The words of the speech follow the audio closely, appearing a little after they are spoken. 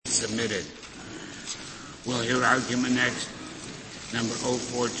submitted. We'll hear argument next. Number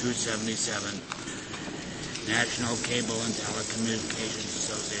 04277, National Cable and Telecommunications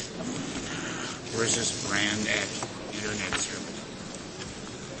Association versus Brand X Internet Service.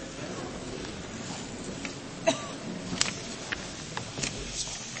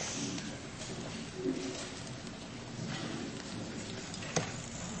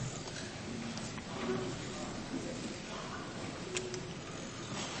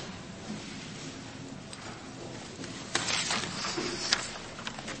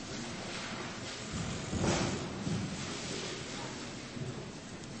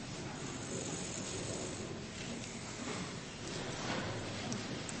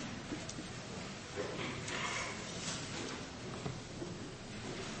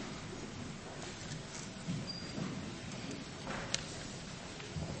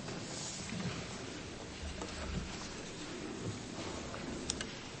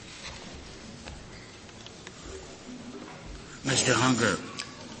 Mr. Hunger.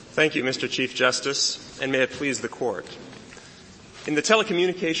 Thank you, Mr. Chief Justice, and may it please the Court. In the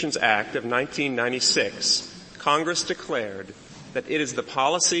Telecommunications Act of 1996, Congress declared that it is the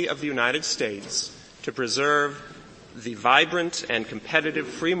policy of the United States to preserve the vibrant and competitive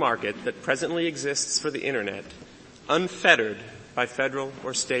free market that presently exists for the Internet, unfettered by federal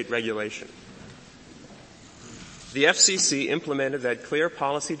or state regulation. The FCC implemented that clear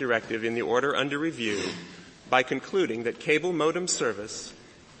policy directive in the order under review by concluding that cable modem service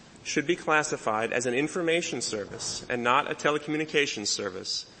should be classified as an information service and not a telecommunications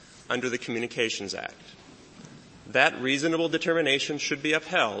service under the Communications Act. That reasonable determination should be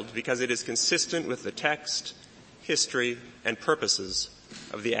upheld because it is consistent with the text, history, and purposes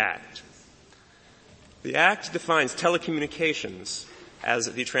of the Act. The Act defines telecommunications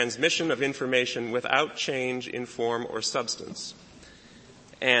as the transmission of information without change in form or substance,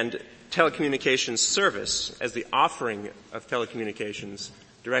 and telecommunications service as the offering of telecommunications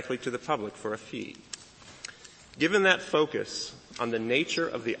directly to the public for a fee. Given that focus on the nature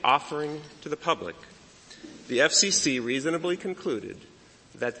of the offering to the public, the FCC reasonably concluded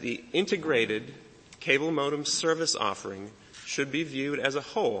that the integrated cable modem service offering should be viewed as a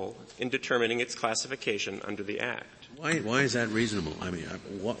whole in determining its classification under the Act. Why is that reasonable? I mean,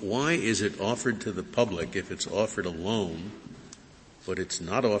 why is it offered to the public if it's offered alone, but it's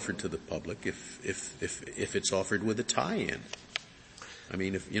not offered to the public if it's offered with a tie-in? I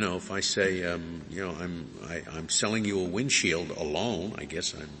mean, if I say, I'm selling you a windshield alone, I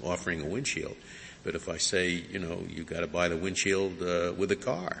guess I'm offering a windshield. But if I say, you got to buy the windshield with a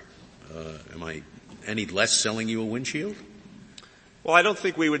car, am I any less selling you a windshield? Well, I don't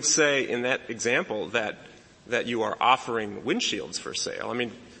think we would say in that example that you are offering windshields for sale. I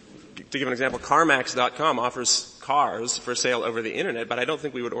mean, to give an example, CarMax.com offers cars for sale over the Internet, but I don't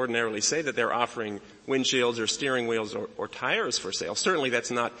think we would ordinarily say that they're offering windshields or steering wheels or tires for sale. Certainly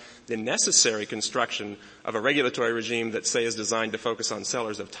that's not the necessary construction of a regulatory regime that, say, is designed to focus on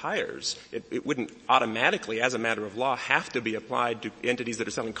sellers of tires. It wouldn't automatically, as a matter of law, have to be applied to entities that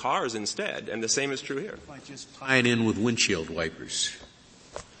are selling cars instead, and the same is true here. If I just tie it in with windshield wipers.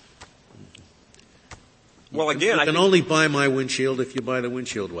 Well, again, you can only buy my windshield if you buy the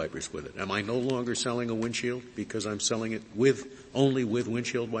windshield wipers with it. Am I no longer selling a windshield because I'm selling it only with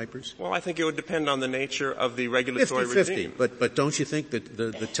windshield wipers? Well, I think it would depend on the nature of the regulatory 50-50. regime. But don't you think that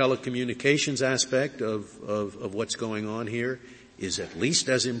the telecommunications aspect of what's going on here is at least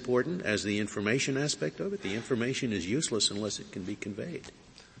as important as the information aspect of it? The information is useless unless it can be conveyed.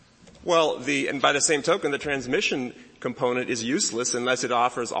 Well, and by the same token, the transmission component is useless unless it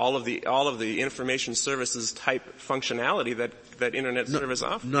offers all of the information services type functionality that Internet service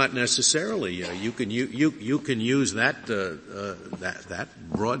offers. Not necessarily. You can use that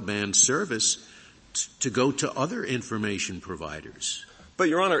broadband service to go to other information providers. But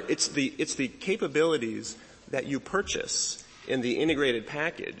Your Honor, it's the capabilities that you purchase in the integrated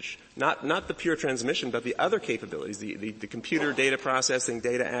package, not the pure transmission, but the other capabilities, the computer data processing,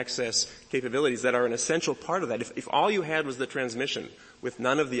 data access capabilities that are an essential part of that. If all you had was the transmission with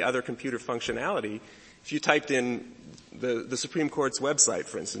none of the other computer functionality, if you typed in the Supreme Court's website,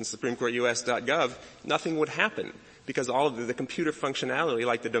 for instance, supremecourtus.gov, nothing would happen because all of the computer functionality,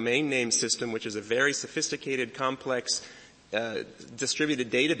 like the domain name system, which is a very sophisticated, complex,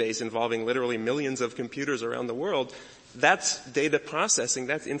 distributed database involving literally millions of computers around the world, that's data processing,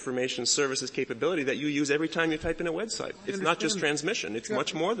 that's information services capability that you use every time you type in a website. It's not just transmission. It's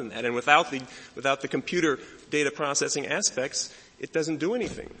much more than that. And without the computer data processing aspects, it doesn't do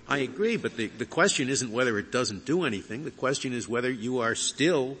anything. I agree, but the question isn't whether it doesn't do anything. The question is whether you are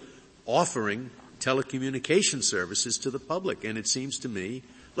still offering telecommunication services to the public. And it seems to me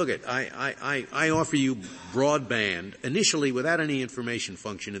Look, I offer you broadband initially without any information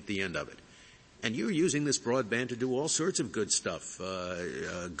function at the end of it. And you're using this broadband to do all sorts of good stuff,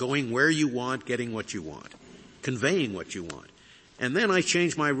 going where you want, getting what you want, conveying what you want. And then I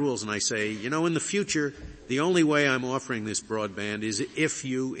change my rules and I say, in the future, the only way I'm offering this broadband is if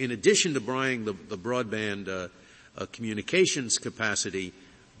you, in addition to buying the broadband communications capacity,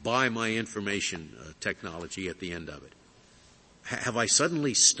 buy my information technology at the end of it. Have I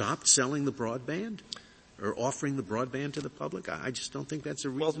suddenly stopped selling the broadband or offering the broadband to the public? I just don't think that's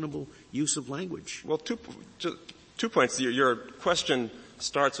a reasonable use of language. Well, two points. Your question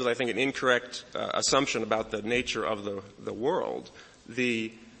starts with, I think, an incorrect assumption about the nature of the world.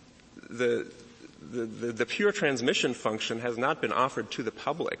 The pure transmission function has not been offered to the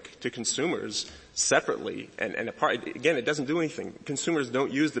public, to consumers, separately. And apart, again, it doesn't do anything. Consumers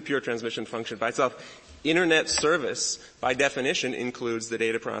don't use the pure transmission function by itself. Internet service, by definition, includes the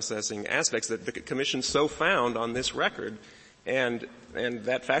data processing aspects that the Commission so found on this record. And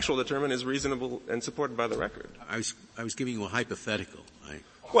that factual determination is reasonable and supported by the record. I was giving you a hypothetical.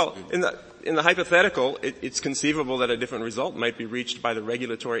 Well, in the hypothetical, it's conceivable that a different result might be reached by the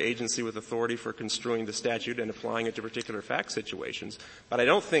regulatory agency with authority for construing the statute and applying it to particular fact situations. But I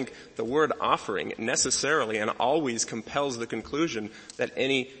don't think the word offering necessarily and always compels the conclusion that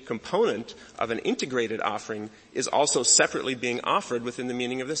any component of an integrated offering is also separately being offered within the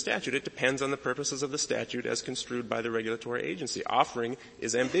meaning of the statute. It depends on the purposes of the statute as construed by the regulatory agency. Offering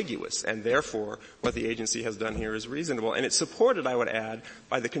is ambiguous, and therefore what the agency has done here is reasonable. And it's supported, I would add,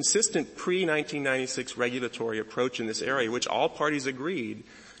 by the consistent pre-1996 regulatory approach in this area, which all parties agreed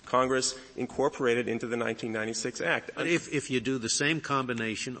Congress incorporated into the 1996 Act. But if you do the same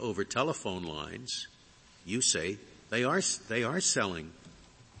combination over telephone lines, you say they are selling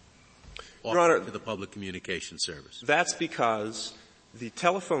Your Honor, to the public communication service. That's because the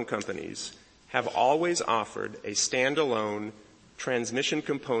telephone companies have always offered a standalone transmission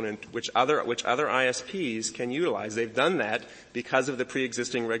component which other ISPs can utilize. They've done that because of the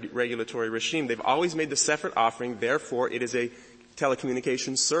pre-existing regulatory regime. They've always made the separate offering, therefore it is a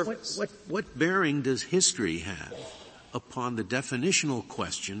telecommunications service. What bearing does history have upon the definitional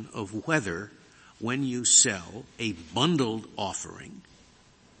question of whether, when you sell a bundled offering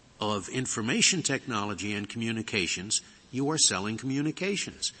of information technology and communications, you are selling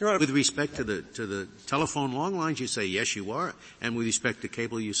communications? With respect to the telephone long lines, you say, yes, you are. And with respect to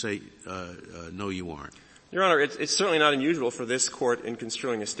cable, you say, no, you aren't. Your Honor, it's certainly not unusual for this Court, in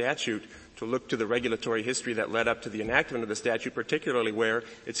construing a statute, to look to the regulatory history that led up to the enactment of the statute, particularly where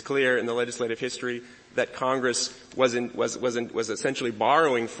it's clear in the legislative history that Congress was essentially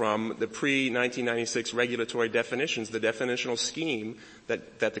borrowing from the pre-1996 regulatory definitions, the definitional scheme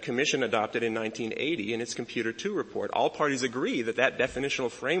that the Commission adopted in 1980 in its Computer II report. All parties agree that that definitional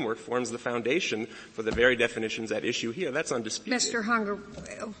framework forms the foundation for the very definitions at issue here. That's undisputed. Mr. Hunger,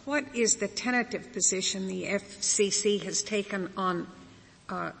 what is the tentative position the FCC has taken on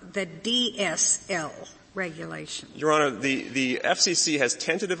the DSL regulation? Your Honor, the FCC has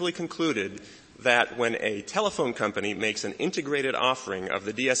tentatively concluded that when a telephone company makes an integrated offering of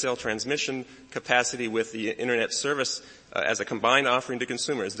the DSL transmission capacity with the Internet service as a combined offering to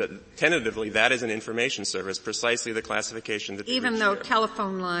consumers, that tentatively that is an information service, precisely the classification that even though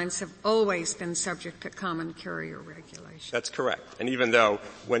telephone lines have always been subject to common carrier regulation. That's correct. And even though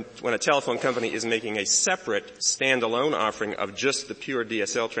when a telephone company is making a separate standalone offering of just the pure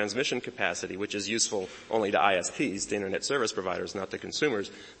DSL transmission capacity, which is useful only to ISPs, to Internet service providers, not to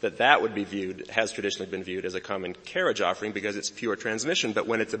consumers, that would be viewed, has traditionally been viewed as a common carriage offering because it's pure transmission. But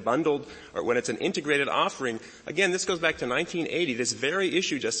when it's a bundled or when it's an integrated offering, again, this goes back to 1980. This very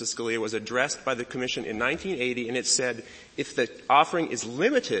issue, Justice Scalia, was addressed by the Commission in 1980, and it said if the offering is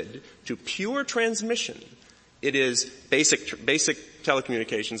limited to pure transmission, it is basic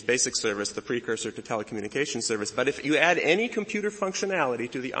telecommunications, basic service, the precursor to telecommunications service. But if you add any computer functionality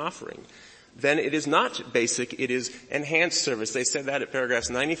to the offering, then it is not basic, it is enhanced service. They said that at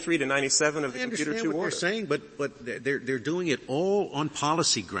paragraphs 93 to 97 of the Computer II order. I understand what they're saying, but they're doing it all on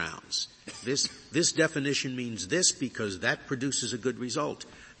policy grounds. This definition means this because that produces a good result.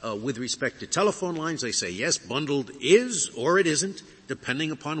 With respect to telephone lines, they say yes, bundled is or it isn't,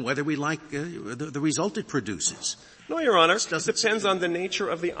 depending upon whether we like the result it produces. No, Your Honor. It depends on the nature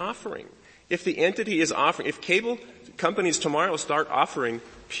of the offering. If the entity is offering, if cable companies tomorrow start offering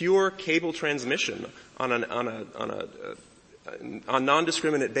pure cable transmission on a on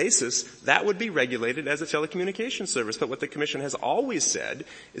non-discriminate basis, that would be regulated as a telecommunications service. But what the Commission has always said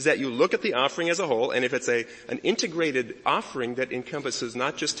is that you look at the offering as a whole, and if it's an integrated offering that encompasses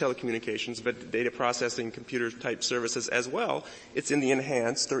not just telecommunications but data processing, computer-type services as well, it's in the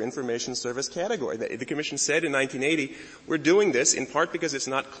enhanced or information service category. The Commission said in 1980, we're doing this in part because it's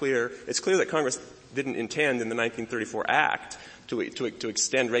not clear. It's clear that Congress didn't intend in the 1934 Act to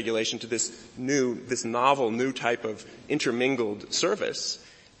extend regulation to this novel new type of intermingled service.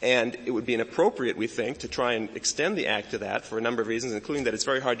 And it would be inappropriate, we think, to try and extend the Act to that for a number of reasons, including that it's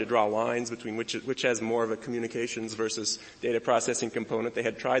very hard to draw lines between which has more of a communications versus data processing component. They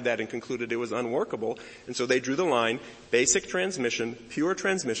had tried that and concluded it was unworkable. And so they drew the line, basic transmission, pure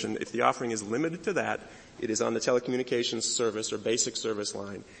transmission. If the offering is limited to that, it is on the telecommunications service or basic service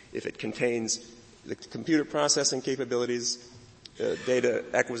line. If it contains the computer processing capabilities, data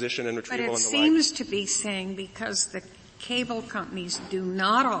acquisition and retrieval and the like. But it seems to be saying because the cable companies do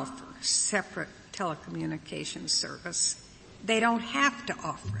not offer separate telecommunications service, they don't have to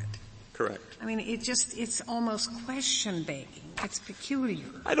offer it. Correct. I mean, it's almost question begging. It's peculiar.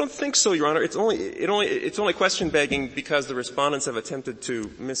 I don't think so, Your Honor. It's only question begging because the respondents have attempted to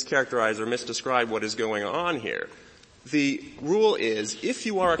mischaracterize or misdescribe what is going on here. The rule is, if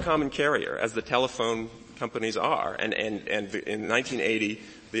you are a common carrier, as the telephone companies are, and in 1980,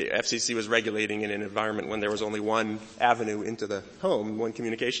 the FCC was regulating in an environment when there was only one avenue into the home, one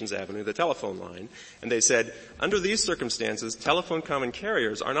communications avenue, the telephone line, and they said, under these circumstances, telephone common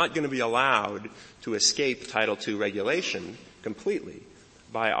carriers are not going to be allowed to escape Title II regulation completely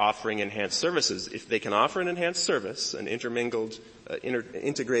by offering enhanced services. If they can offer an enhanced service, an intermingled,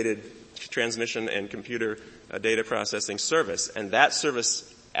 integrated transmission and computer data processing service, and that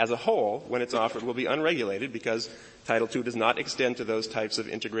service as a whole, when it's offered, will be unregulated because Title II does not extend to those types of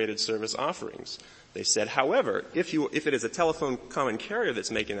integrated service offerings. They said, however, if it is a telephone common carrier that's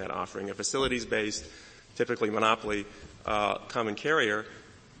making that offering, a facilities-based, typically monopoly common carrier,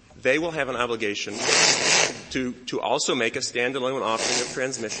 they will have an obligation to also make a standalone offering of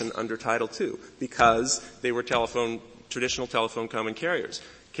transmission under Title II because they were traditional telephone common carriers.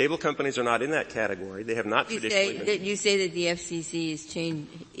 Cable companies are not in that category. They have not traditionally been. You say that the FCC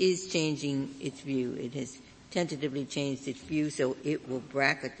is changing its view. It has tentatively changed its view, so it will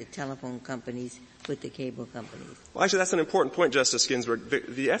bracket the telephone companies with the cable companies. Well, actually, that's an important point, Justice Ginsburg.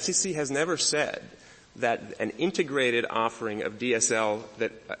 The FCC has never said that an integrated offering of DSL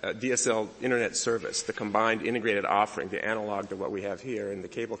internet service, the combined integrated offering, the analog to what we have here in the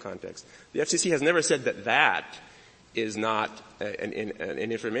cable context, the FCC has never said that is not an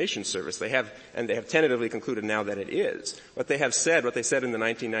information service. They have tentatively concluded now that it is. What they said in the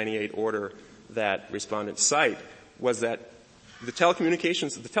 1998 order that respondents cite was that the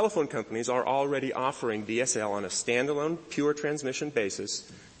telephone companies are already offering DSL on a standalone, pure transmission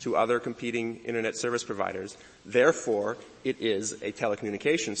basis to other competing internet service providers. Therefore, it is a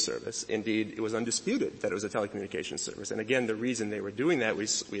telecommunications service. Indeed, it was undisputed that it was a telecommunications service. And again, the reason they were doing that, we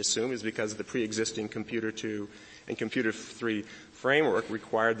assume, is because the pre-existing Computer 2 and Computer 3 framework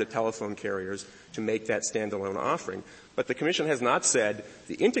required the telephone carriers to make that standalone offering. But the Commission has not said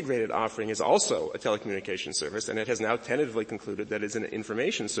the integrated offering is also a telecommunications service, and it has now tentatively concluded that it's an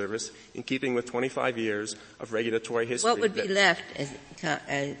information service in keeping with 25 years of regulatory history. What would be left as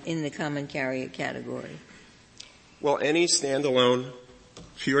in the common carrier category? Well, any standalone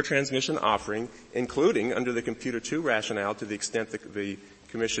pure transmission offering, including under the Computer 2 rationale to the extent that the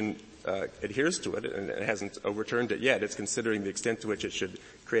Commission adheres to it, and it hasn't overturned it yet. It's considering the extent to which it should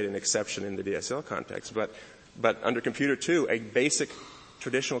create an exception in the DSL context. But under Computer 2, a basic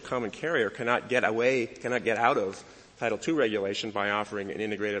traditional common carrier cannot get out of Title II regulation by offering an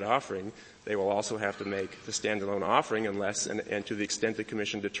integrated offering. They will also have to make the standalone offering unless, and to the extent the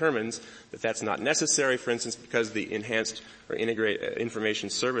Commission determines that that's not necessary, for instance, because the enhanced or integrated information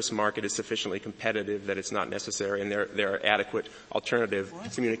service market is sufficiently competitive that it's not necessary and there are adequate alternative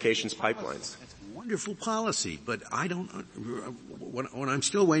communications pipelines. That's a wonderful policy, but what I'm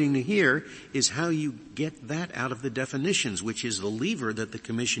still waiting to hear is how you get that out of the definitions, which is the lever that the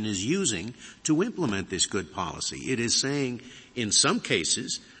Commission is using to implement this good policy. It is saying in some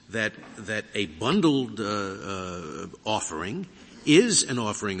cases that a bundled offering is an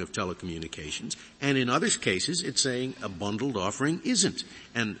offering of telecommunications, and in other cases it's saying a bundled offering isn't.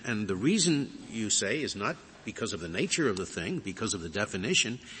 And the reason you say is not because of the nature of the thing, because of the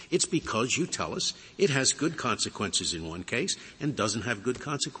definition, it's because you tell us it has good consequences in one case and doesn't have good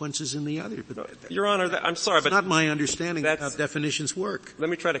consequences in the other. But Your Honor, I'm sorry, but not my understanding of how definitions work. Let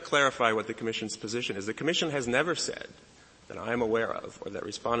me try to clarify what the Commission's position is. The Commission has never said that I am aware of, or that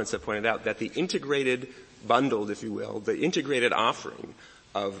respondents have pointed out, that the integrated, bundled, if you will, the integrated offering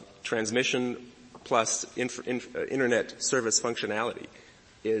of transmission plus internet service functionality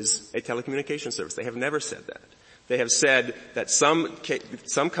is a telecommunications service. They have never said that. They have said that some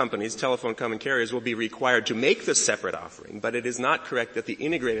companies, telephone common carriers, will be required to make the separate offering, but it is not correct that the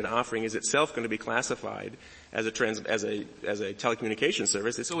integrated offering is itself going to be classified as a telecommunications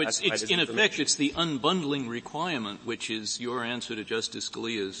service. So it's in effect, it's the unbundling requirement, which is your answer to Justice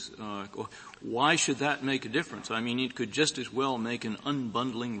Scalia's. Why should that make a difference? I mean, it could just as well make an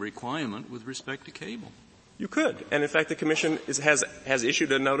unbundling requirement with respect to cable. You could, and in fact, the Commission has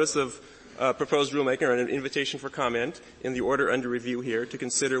issued a notice of proposed rulemaking or an invitation for comment in the order under review here to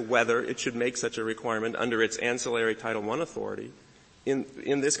consider whether it should make such a requirement under its ancillary Title I authority in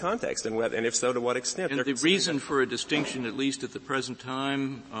this context, and if so, to what extent. And the reason for a distinction, at least at the present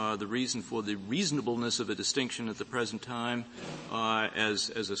time, the reason for the reasonableness of a distinction at the present time, as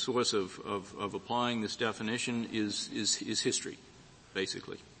a source of applying this definition is history,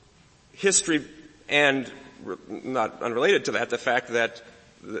 basically. History, and not unrelated to that, the fact that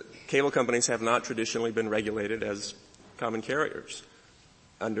the cable companies have not traditionally been regulated as common carriers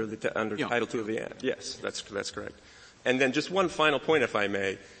under Title II of the Act. Yes, that's correct. And then just one final point, if I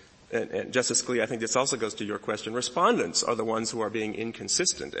may, and Justice Scalia, I think this also goes to your question. Respondents are the ones who are being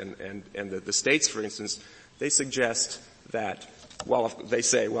inconsistent, and the states, for instance, they suggest that they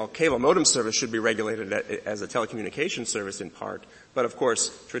say, cable modem service should be regulated as a telecommunications service in part, but of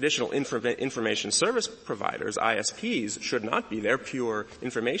course, traditional information service providers, ISPs, should not be. They're pure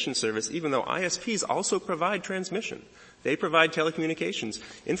information service, even though ISPs also provide transmission. They provide telecommunications.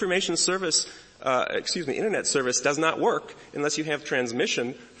 Information service, internet service does not work unless you have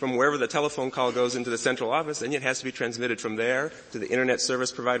transmission from wherever the telephone call goes into the central office, and it has to be transmitted from there to the internet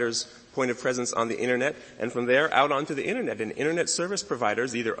service provider's point of presence on the internet, and from there out onto the internet. And internet service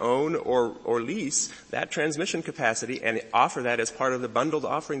providers either own or lease that transmission capacity and offer that as part of the bundled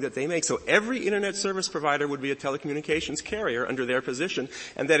offering that they make. So every internet service provider would be a telecommunications carrier under their position,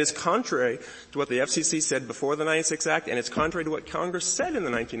 and that is contrary to what the FCC said before the 96 Act, and it's contrary to what Congress said in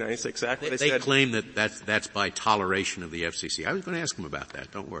the 1996 Act. They claim that that's by toleration of the FCC. I was going to ask them about that.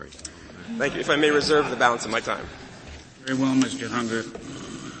 Don't worry. Thank you. If I may reserve the balance of my time. Very well, Mr. Hunger.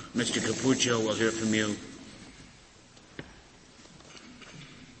 Mr. Capuccio, we'll hear from you.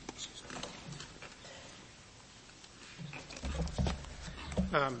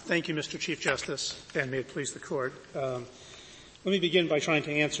 Thank you, Mr. Chief Justice, and may it please the Court. Let me begin by trying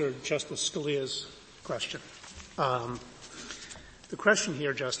to answer Justice Scalia's question. The question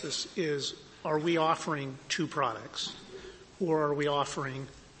here, Justice, is are we offering two products, or are we offering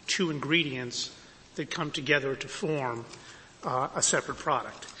two ingredients that come together to form a separate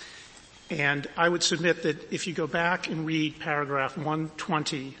product? And I would submit that if you go back and read paragraph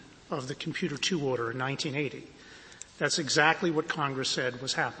 120 of the Computer II order in 1980, that's exactly what Congress said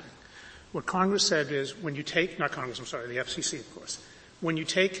was happening. What Congress said is when you take, not Congress, I'm sorry, the FCC, of course, when you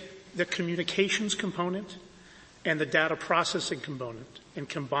take the communications component and the data processing component and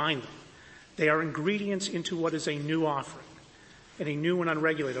combine them, they are ingredients into what is a new offering, and a new and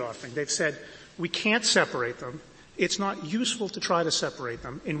unregulated offering. They've said we can't separate them. It's not useful to try to separate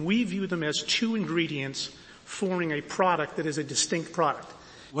them, and we view them as two ingredients forming a product that is a distinct product.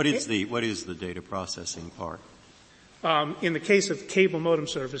 What is the data processing part? In the case of cable modem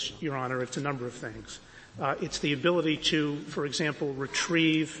service, Your Honor, it's a number of things. It's the ability to, for example,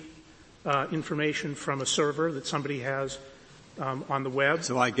 retrieve information from a server that somebody has on the web.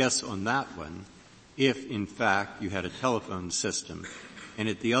 So I guess on that one, if in fact you had a telephone system and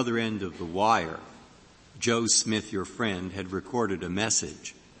at the other end of the wire, Joe Smith, your friend, had recorded a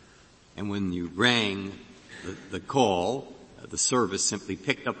message, and when you rang the call, the service simply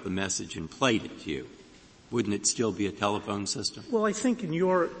picked up the message and played it to you, wouldn't it still be a telephone system? Well, I think in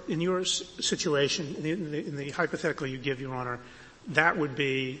your situation, in the hypothetical you give, Your Honor, that would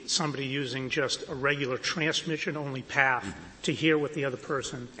be somebody using just a regular transmission-only path to hear what the other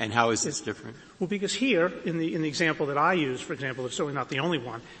person. And how is this different? Well, because here, in the example that I use, for example, it's certainly not the only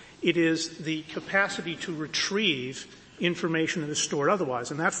one, it is the capacity to retrieve information that is stored otherwise,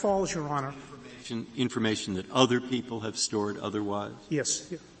 and that falls, Your Honor. Information that other people have stored otherwise?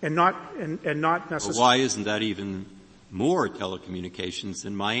 Yes, and not necessarily. Well, why isn't that even more telecommunications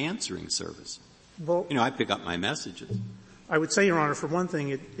than my answering service? Well, I pick up my messages. I would say, Your Honor, for one thing,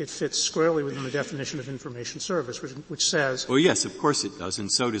 it fits squarely within the definition of information service, which says. Well, yes, of course it does,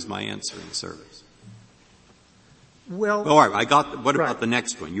 and so does my answering service. Well, all right, I got. What right. about the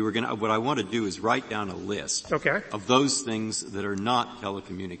next one? What I want to do is write down a list of those things that are not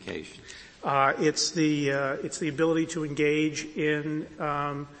telecommunications. It's the ability to engage in,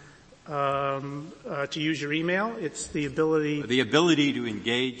 to use your email. It's the ability. The ability to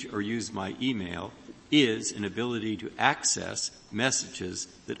engage or use my email is an ability to access messages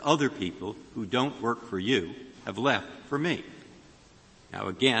that other people who don't work for you have left for me. Now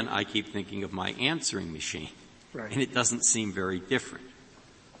again, I keep thinking of my answering machine. Right. And it doesn't seem very different.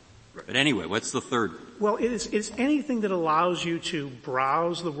 But anyway, what's the third? Well, it's anything that allows you to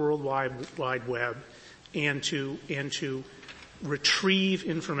browse the World Wide Web and to retrieve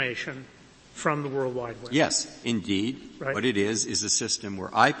information from the World Wide Web. Yes, indeed. Right. What it is a system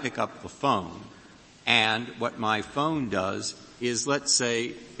where I pick up the phone, and what my phone does is, let's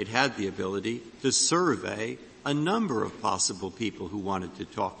say, it had the ability to survey a number of possible people who wanted to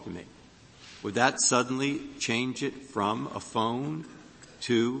talk to me. Would that suddenly change it from a phone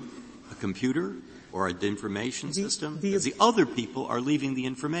to a computer or an information system? Because the other people are leaving the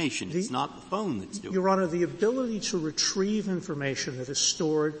information. It's not the phone that's doing it. Your Honor, the ability to retrieve information that is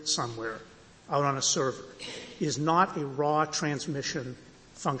stored somewhere out on a server is not a raw transmission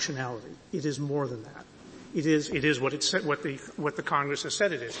functionality. It is more than that. It is what it said, what the Congress has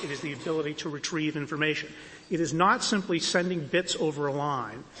said it is. It is the ability to retrieve information. It is not simply sending bits over a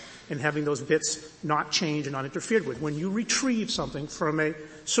line and having those bits not change and not interfered with. When you retrieve something from a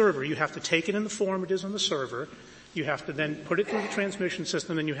server, you have to take it in the form it is on the server. You have to then put it through the transmission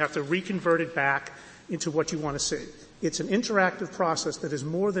system, and you have to reconvert it back into what you want to see. It's an interactive process that is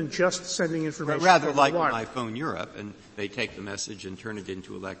more than just sending information. Rather like my phone Europe, and they take the message and turn it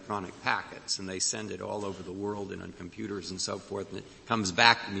into electronic packets, and they send it all over the world and on computers and so forth, and it comes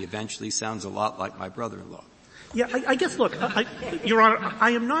back to me eventually. Sounds a lot like my brother-in-law. Yeah, I guess, look, Your Honor,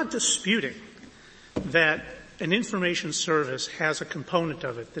 I am not disputing that an information service has a component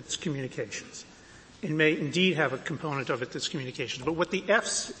of it that's communications. It may indeed have a component of it that's communications. But what the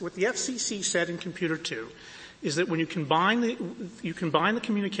FCC said in Computer 2 is that when you combine the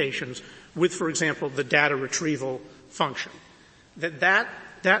communications with, for example, the data retrieval function,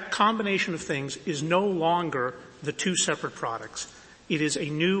 that combination of things is no longer the two separate products. It is a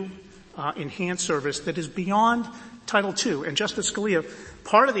new enhanced service that is beyond Title II. And Justice Scalia,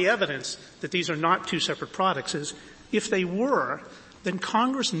 part of the evidence that these are not two separate products is if they were, then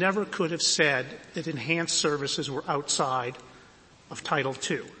Congress never could have said that enhanced services were outside of Title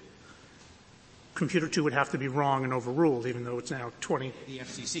II. Computer 2 would have to be wrong and overruled, even though it's now 20. The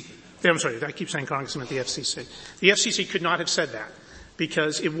FCC could. I'm sorry, I keep saying Congress meant the FCC. The FCC could not have said that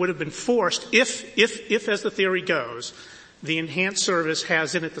because it would have been forced, if as the theory goes, the enhanced service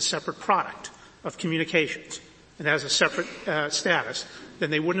has in it the separate product of communications and has a separate status,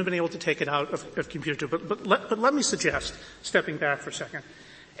 then they wouldn't have been able to take it out of Computer 2. But let me suggest, stepping back for a second,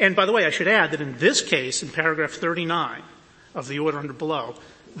 and by the way, I should add that in this case, in paragraph 39 of the order under below,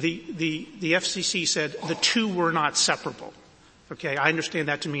 the FCC said the two were not separable. Okay, I understand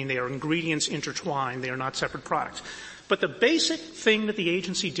that to mean they are ingredients intertwined, they are not separate products. But the basic thing that the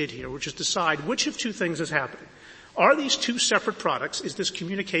agency did here, which is decide which of two things is happening. Are these two separate products? Is this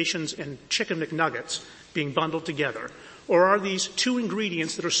communications and chicken McNuggets being bundled together? Or are these two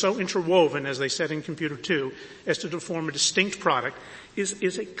ingredients that are so interwoven, as they said in Computer 2, as to form a distinct product,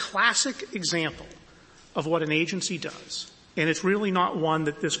 is a classic example of what an agency does. And it's really not one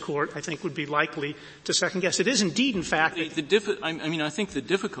that this Court, I think, would be likely to second-guess. It is indeed, in fact... I think the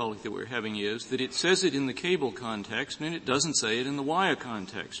difficulty that we're having is that it says it in the cable context and it doesn't say it in the wire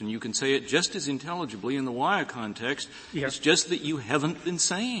context. And you can say it just as intelligibly in the wire context. Yeah. It's just that you haven't been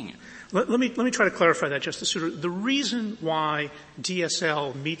saying it. Let me try to clarify that, Justice Souter. The reason why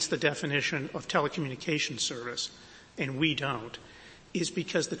DSL meets the definition of telecommunications service and we don't is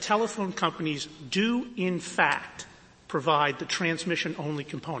because the telephone companies do, in fact, provide the transmission-only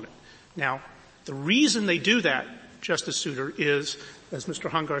component. Now, the reason they do that, Justice Souter, is, as Mr.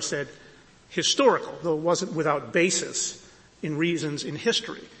 Hungar said, historical, though it wasn't without basis in reasons in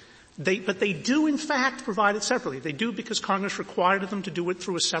history. But they do, in fact, provide it separately. They do because Congress required them to do it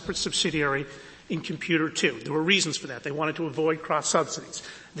through a separate subsidiary in Computer 2. There were reasons for that. They wanted to avoid cross-subsidies.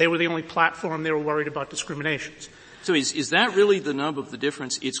 They were the only platform they were worried about discriminations. So is that really the nub of the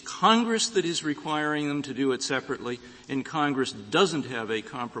difference? It's Congress that is requiring them to do it separately, and Congress doesn't have a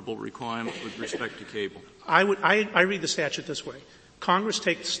comparable requirement with respect to cable. I read the statute this way. Congress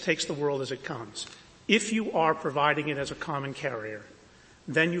takes the world as it comes. If you are providing it as a common carrier,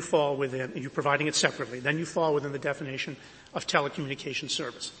 then you fall within, you're providing it separately, then you fall within the definition of telecommunications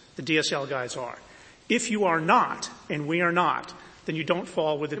service. The DSL guys are. If you are not, and we are not, then you don't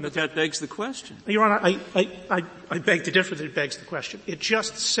fall within but that begs the question. Your Honor, I beg to differ that it begs the question. It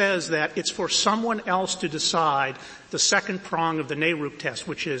just says that it's for someone else to decide the second prong of the NARUC test,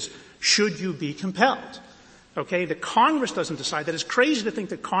 which is, should you be compelled? Okay, that Congress doesn't decide. That is crazy to think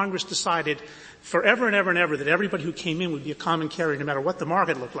that Congress decided forever and ever and ever that everybody who came in would be a common carrier no matter what the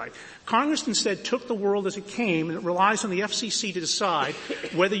market looked like. Congress instead took the world as it came, and it relies on the FCC to decide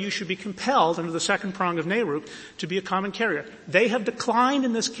whether you should be compelled under the second prong of NARUC to be a common carrier. They have declined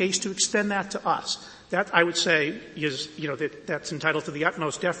in this case to extend that to us. That, I would say, is, that's entitled to the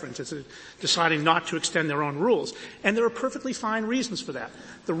utmost deference. It's deciding not to extend their own rules. And there are perfectly fine reasons for that.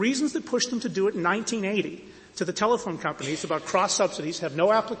 The reasons that pushed them to do it in 1980 to the telephone companies about cross-subsidies have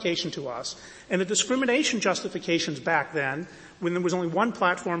no application to us, and the discrimination justifications back then, when there was only one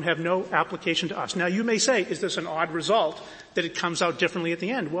platform, have no application to us. Now, you may say, is this an odd result that it comes out differently at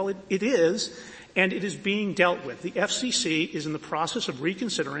the end? Well, it is, and it is being dealt with. The FCC is in the process of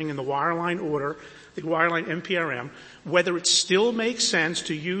reconsidering in the wireline order, the wireline NPRM, whether it still makes sense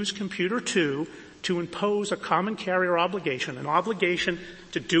to use Computer 2 to impose a common carrier obligation, an obligation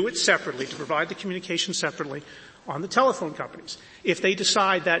to do it separately, to provide the communication separately on the telephone companies. If they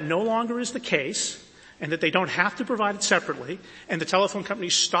decide that no longer is the case and that they don't have to provide it separately and the telephone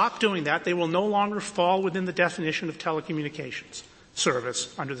companies stop doing that, they will no longer fall within the definition of telecommunications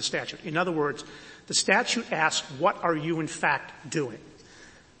service under the statute. In other words, the statute asks, what are you in fact doing?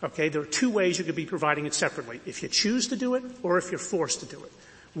 Okay, there are two ways you could be providing it separately, if you choose to do it or if you're forced to do it.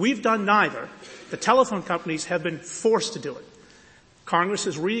 We've done neither. The telephone companies have been forced to do it. Congress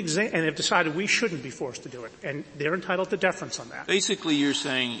has and have decided we shouldn't be forced to do it, and they're entitled to deference on that. Basically, you're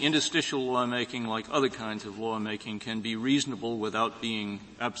saying interstitial lawmaking, like other kinds of lawmaking, can be reasonable without being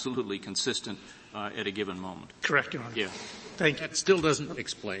absolutely consistent at a given moment. Correct, Your Honor. Yeah. Thank you. That still doesn't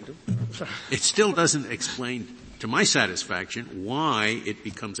explain it still doesn't explain to my satisfaction why it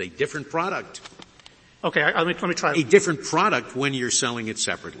becomes a different product. Okay, let me try. A different product when you're selling it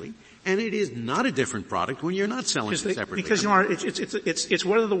separately, and it is not a different product when you're not selling it separately. Because, Your Honor, it's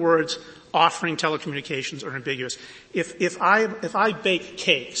whether the words offering telecommunications are ambiguous. If I bake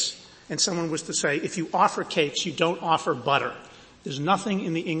cakes and someone was to say, if you offer cakes, you don't offer butter, there's nothing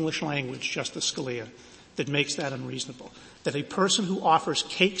in the English language, Justice Scalia, that makes that unreasonable. That a person who offers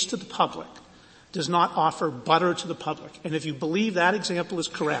cakes to the public does not offer butter to the public. And if you believe that example is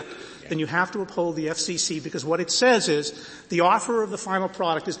correct, then you have to uphold the FCC, because what it says is the offerer of the final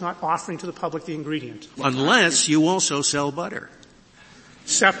product is not offering to the public the ingredient. Unless you also sell butter.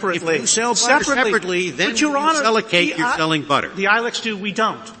 Separately. If you sell butter separately, then but Your Honor, you sell a cake, you're selling butter. The ILEX do, we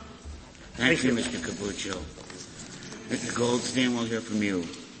don't. Thank you, Mr. Capuccio. Mr. Goldstein, we'll hear from you.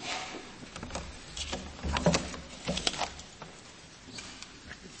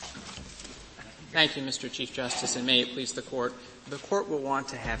 Thank you, Mr. Chief Justice, and may it please the Court. The Court will want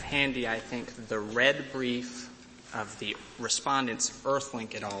to have handy, I think, the red brief of the respondent's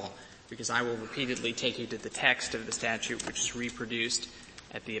Earthlink et al., because I will repeatedly take you to the text of the statute, which is reproduced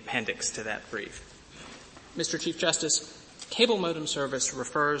at the appendix to that brief. Mr. Chief Justice, cable modem service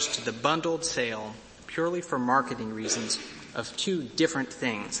refers to the bundled sale, purely for marketing reasons, of two different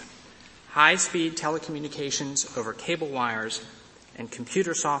things: high-speed telecommunications over cable wires and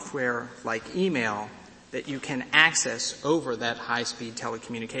computer software like email that you can access over that high-speed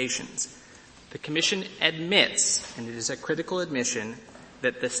telecommunications. The Commission admits, and it is a critical admission,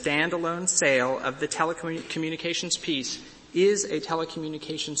 that the standalone sale of the telecommunications piece is a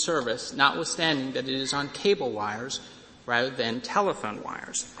telecommunications service, notwithstanding that it is on cable wires rather than telephone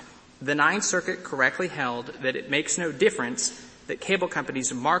wires. The Ninth Circuit correctly held that it makes no difference that cable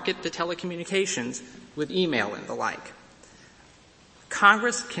companies market the telecommunications with email and the like.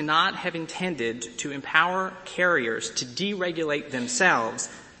 Congress cannot have intended to empower carriers to deregulate themselves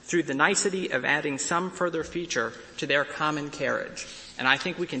through the nicety of adding some further feature to their common carriage. And I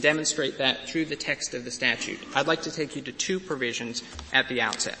think we can demonstrate that through the text of the statute. I'd like to take you to two provisions at the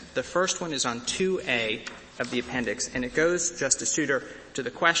outset. The first one is on 2A of the appendix, and it goes, Justice Souter, to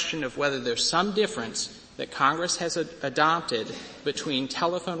the question of whether there's some difference that Congress has adopted between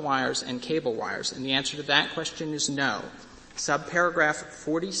telephone wires and cable wires. And the answer to that question is no. Subparagraph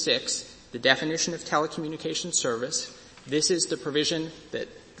 46, the definition of telecommunications service, this is the provision that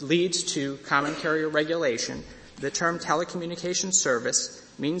leads to common carrier regulation. The term telecommunications service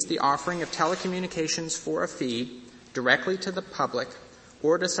means the offering of telecommunications for a fee directly to the public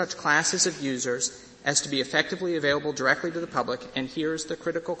or to such classes of users as to be effectively available directly to the public, and here's the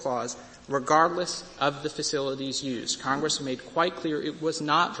critical clause, regardless of the facilities used. Congress made quite clear it was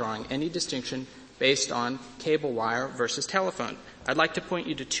not drawing any distinction based on cable wire versus telephone. I'd like to point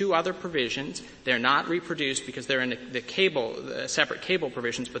you to two other provisions. They're not reproduced because they're in the separate cable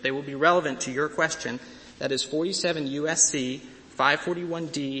provisions, but they will be relevant to your question. That is 47 U.S.C.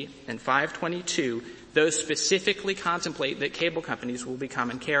 541D, and 522, those specifically contemplate that cable companies will be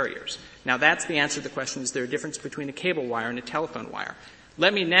common carriers. Now that's the answer to the question, is there a difference between a cable wire and a telephone wire?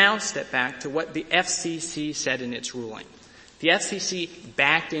 Let me now step back to what the FCC said in its ruling. The FCC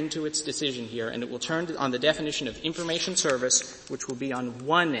backed into its decision here, and it will turn on the definition of information service, which will be on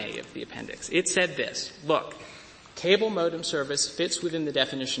 1A of the appendix. It said this, look, cable modem service fits within the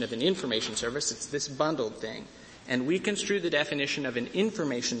definition of an information service. It's this bundled thing. And we construe the definition of an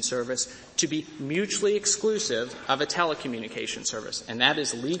information service to be mutually exclusive of a telecommunication service. And that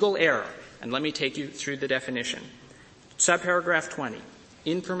is legal error. And let me take you through the definition. Subparagraph 20,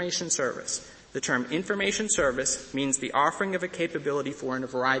 information service. The term information service means the offering of a capability for in a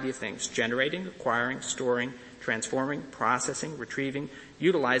variety of things, generating, acquiring, storing, transforming, processing, retrieving,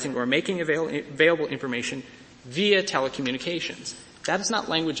 utilizing, or making available information via telecommunications. That is not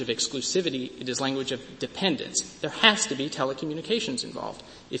language of exclusivity, it is language of dependence. There has to be telecommunications involved.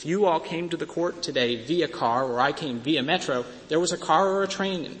 If you all came to the court today via car, or I came via metro, there was a car or a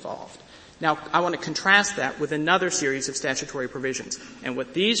train involved. Now, I want to contrast that with another series of statutory provisions. And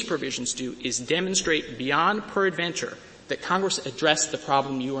what these provisions do is demonstrate beyond peradventure that Congress addressed the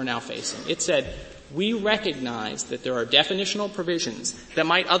problem you are now facing. It said, we recognize that there are definitional provisions that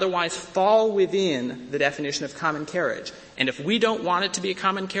might otherwise fall within the definition of common carriage. And if we don't want it to be a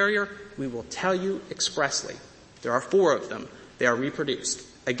common carrier, we will tell you expressly. There are 4 of them. They are reproduced.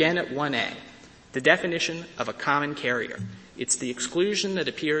 Again at 1A. The definition of a common carrier. It's the exclusion that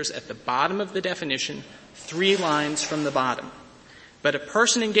appears at the bottom of the definition, 3 lines from the bottom. But a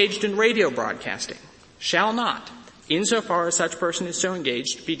person engaged in radio broadcasting shall not, insofar as such person is so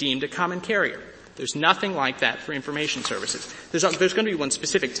engaged, be deemed a common carrier. There's nothing like that for information services. There's going to be one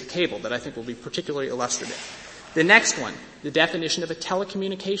specific to cable that I think will be particularly illustrative. The next one, the definition of a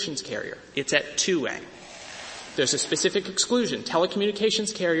telecommunications carrier. It's at 2A. There's a specific exclusion.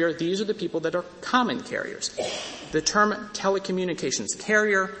 Telecommunications carrier, these are the people that are common carriers. The term telecommunications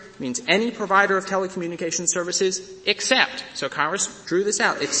carrier means any provider of telecommunications services except, so Congress drew this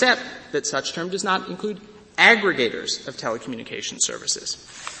out, except that such term does not include aggregators of telecommunications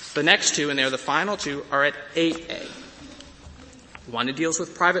services. The next 2, and they're the final 2, are at 8A. One that deals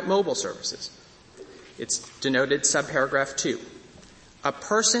with private mobile services. It's denoted subparagraph 2. A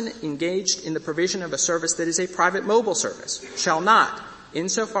person engaged in the provision of a service that is a private mobile service shall not,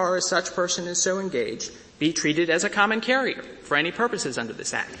 insofar as such person is so engaged, be treated as a common carrier for any purposes under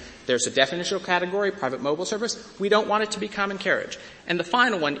this Act. There's a definitional category, private mobile service. We don't want it to be common carriage. And the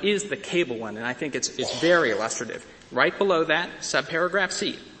final one is the cable one, and I think it's very illustrative. Right below that, subparagraph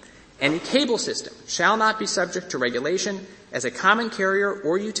C. Any cable system shall not be subject to regulation as a common carrier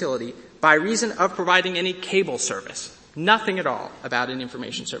or utility by reason of providing any cable service. Nothing at all about an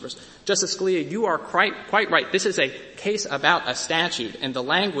information service. Justice Scalia, you are quite right. This is a case about a statute, and the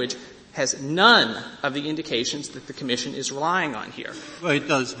language has none of the indications that the Commission is relying on here. Well, it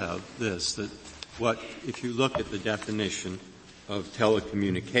does have this, that if you look at the definition of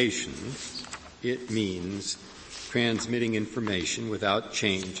telecommunications, it means transmitting information without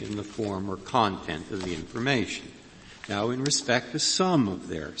change in the form or content of the information. Now, in respect to some of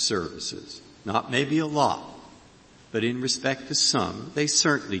their services, not maybe a lot, but in respect to some, they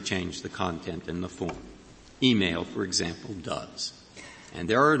certainly change the content and the form. Email, for example, does. And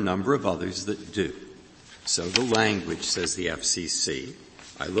there are a number of others that do. So the language, says the FCC,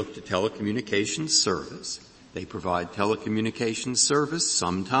 I looked at telecommunications service. They provide telecommunications service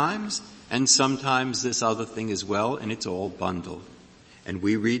sometimes, and sometimes this other thing as well, and it's all bundled. And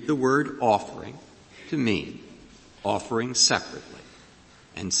we read the word offering to mean offering separately.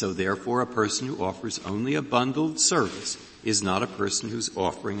 And so therefore a person who offers only a bundled service is not a person who's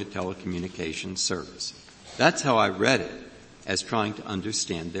offering a telecommunications service. That's how I read it, as trying to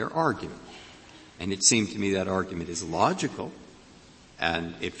understand their argument. And it seemed to me that argument is logical,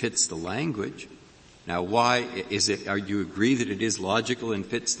 and it fits the language. Now why is it, do you agree that it is logical and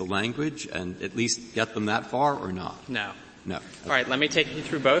fits the language, and at least get them that far or not? No. No. Okay. All right, let me take you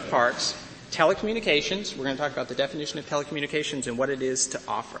through both parts. Telecommunications, we're going to talk about the definition of telecommunications and what it is to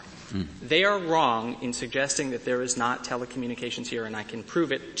offer. They are wrong in suggesting that there is not telecommunications here, and I can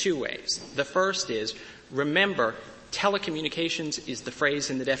prove it 2 ways. The first is, remember, telecommunications is the phrase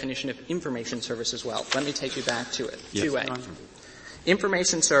in the definition of information service as well. Let me take you back to it. Yes. 2A.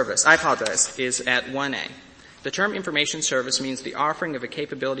 Information service, I apologize, is at 1A. The term information service means the offering of a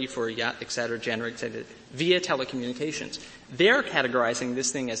capability for a yacht, et cetera, via telecommunications. They're categorizing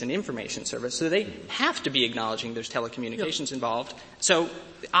this thing as an information service, so they have to be acknowledging there's telecommunications involved. So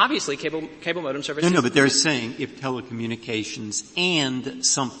obviously cable modem service. No, but they're saying if telecommunications and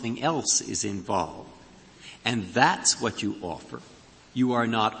something else is involved. and that's what you offer, you are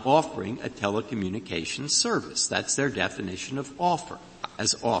not offering a telecommunications service. That's their definition of offer.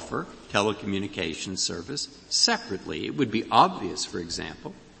 As offer telecommunications service separately. It would be obvious, for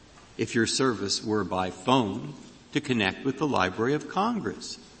example, if your service were by phone to connect with the Library of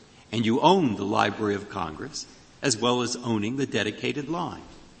Congress, and you own the Library of Congress as well as owning the dedicated line.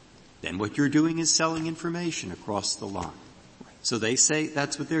 Then what you're doing is selling information across the line. So they say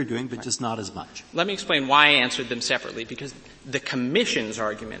that's what they're doing, but just not as much. Let me explain why I answered them separately, because the Commission's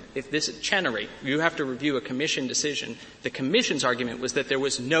argument, if this is Chenery, you have to review a Commission decision. The Commission's argument was that there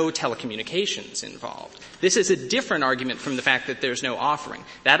was no telecommunications involved. This is a different argument from the fact that there's no offering.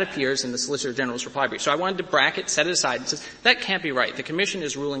 That appears in the Solicitor General's reply brief. So I wanted to bracket, set it aside, and says, that can't be right. The Commission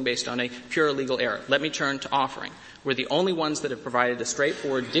is ruling based on a pure legal error. Let me turn to offering. We're the only ones that have provided a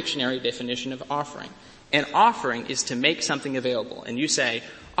straightforward dictionary definition of offering. And offering is to make something available. And you say,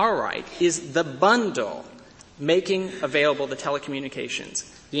 all right, is the bundle making available the telecommunications?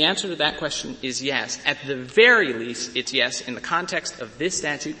 The answer to that question is yes. At the very least, it's yes in the context of this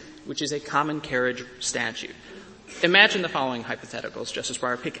statute, which is a common carriage statute. Imagine the following hypotheticals, Justice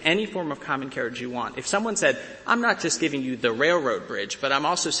Breyer. Pick any form of common carriage you want. If someone said, I'm not just giving you the railroad bridge, but I'm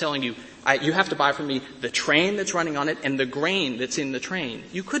also selling you, you have to buy from me the train that's running on it and the grain that's in the train.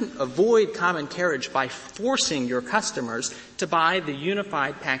 You couldn't avoid common carriage by forcing your customers to buy the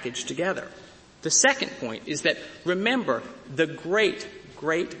unified package together. The second point is that, remember, the great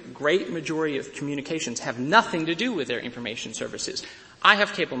majority of communications have nothing to do with their information services. I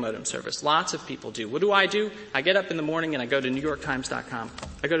have cable modem service. Lots of people do. What do? I get up in the morning and I go to NewYorkTimes.com.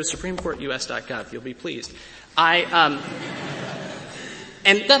 I go to SupremeCourtUS.gov. You'll be pleased.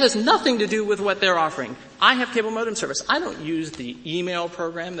 And that has nothing to do with what they're offering. I have cable modem service. I don't use the email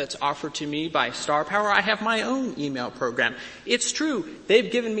program that's offered to me by Star Power. I have my own email program. It's true,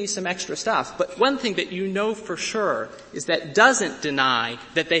 they've given me some extra stuff, but one thing that you know for sure is that doesn't deny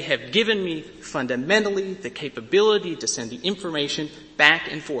that they have given me fundamentally the capability to send the information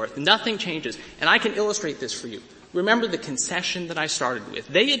back and forth. Nothing changes. And I can illustrate this for you. Remember the concession that I started with.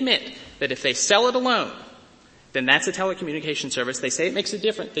 They admit that if they sell it alone, then that's a telecommunication service. They say it makes a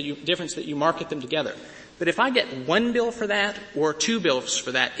difference that you market them together. But if I get one bill for that or two bills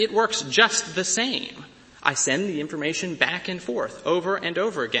for that, it works just the same. I send the information back and forth over and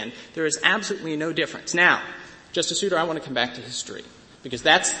over again. There is absolutely no difference. Now, Justice Souter, I want to come back to history, because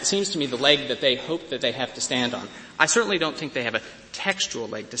that seems to me the leg that they hope that they have to stand on. I certainly don't think they have a textual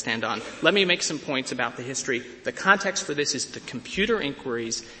leg to stand on. Let me make some points about the history. The context for this is the computer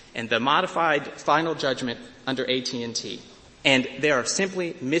inquiries and the modified final judgment under AT&T. And they are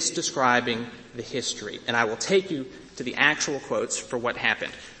simply misdescribing the history. And I will take you to the actual quotes for what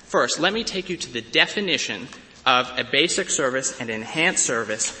happened. First, let me take you to the definition of a basic service and enhanced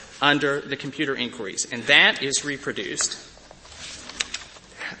service under the computer inquiries. And that is reproduced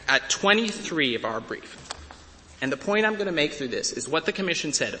at 23 of our brief. And the point I'm going to make through this is what the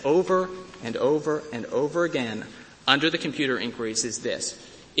Commission said over and over and over again under the computer inquiries is this.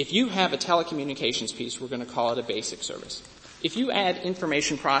 If you have a telecommunications piece, we're going to call it a basic service. If you add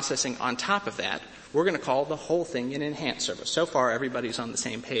information processing on top of that, we're going to call the whole thing an enhanced service. So far, everybody's on the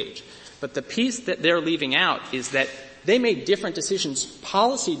same page. But the piece that they're leaving out is that they made different decisions,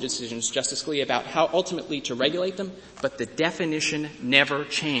 policy decisions, Justice Scalia, about how ultimately to regulate them, but the definition never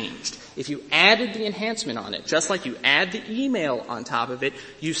changed. If you added the enhancement on it, just like you add the email on top of it,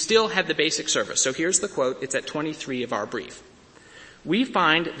 you still had the basic service. So here's the quote. It's at 23 of our brief. We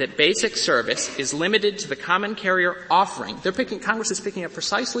find that basic service is limited to the common carrier offering. Congress is picking up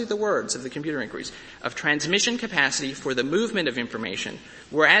precisely the words of the computer inquiries of transmission capacity for the movement of information,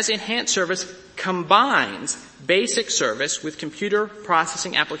 whereas enhanced service combines basic service with computer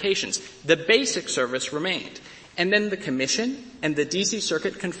processing applications. The basic service remained. And then the Commission and the D.C.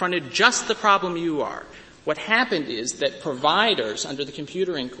 Circuit confronted just the problem you are. What happened is that providers under the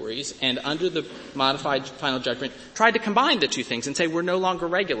computer inquiries and under the modified final judgment tried to combine the two things and say we're no longer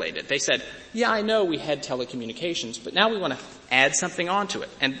regulated. They said, yeah, I know we had telecommunications, but now we want to add something onto it.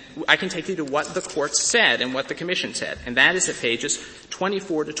 And I can take you to what the courts said and what the Commission said, and that is at pages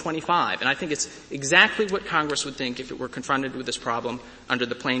 24 to 25. And I think it's exactly what Congress would think if it were confronted with this problem under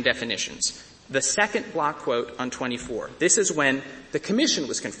the plain definitions. The second block quote on 24. This is when the Commission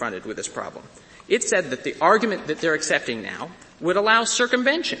was confronted with this problem. It said that the argument that they're accepting now would allow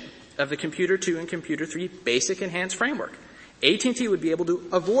circumvention of the Computer 2 and Computer 3 basic enhanced framework. AT&T would be able to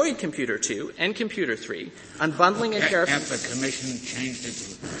avoid Computer 2 and Computer 3, unbundling a tariff. Have the Commission changed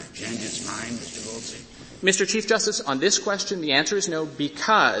its mind, Mr. Goldstein? Mr. Chief Justice, on this question, the answer is no,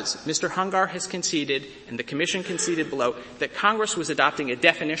 because Mr. Hungar has conceded, and the Commission conceded below, that Congress was adopting a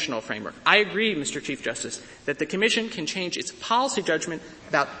definitional framework. I agree, Mr. Chief Justice, that the Commission can change its policy judgment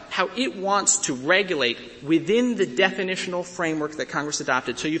about how it wants to regulate within the definitional framework that Congress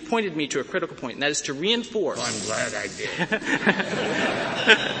adopted. So you've pointed me to a critical point, and that is to reinforce. Oh, I'm glad I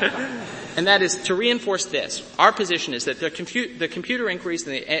did. And that is to reinforce this. Our position is that the computer inquiries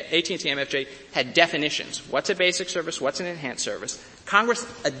in the AT&T MFJ had definitions. What's a basic service? What's an enhanced service? Congress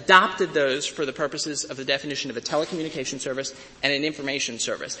adopted those for the purposes of the definition of a telecommunication service and an information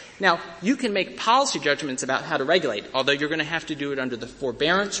service. Now, you can make policy judgments about how to regulate, although you're going to have to do it under the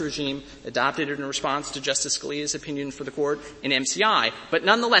forbearance regime adopted in response to Justice Scalia's opinion for the Court in MCI. But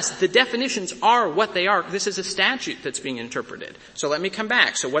nonetheless, the definitions are what they are. This is a statute that's being interpreted. So let me come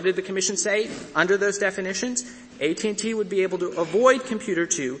back. So what did the Commission say under those definitions? AT&T would be able to avoid Computer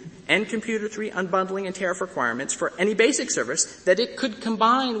 2 and Computer 3 unbundling and tariff requirements for any basic service that it could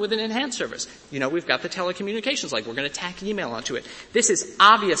combine with an enhanced service. You know, we've got the telecommunications, like we're going to tack email onto it. This is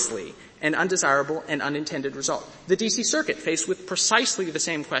obviously an undesirable and unintended result. The D.C. Circuit, faced with precisely the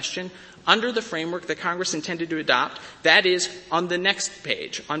same question, under the framework that Congress intended to adopt, that is on the next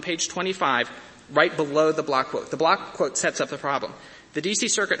page, on page 25, right below the block quote. The block quote sets up the problem. The D.C.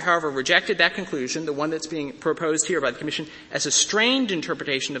 Circuit, however, rejected that conclusion, the one that's being proposed here by the Commission, as a strained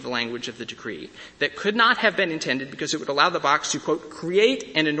interpretation of the language of the decree that could not have been intended because it would allow the box to, quote,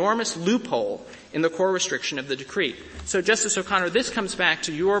 create an enormous loophole in the core restriction of the decree. So, Justice O'Connor, this comes back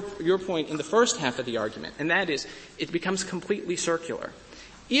to your point in the first half of the argument, and that is it becomes completely circular.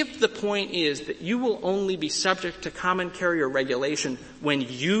 If the point is that you will only be subject to common carrier regulation when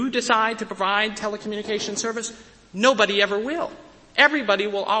you decide to provide telecommunication service, nobody ever will. Everybody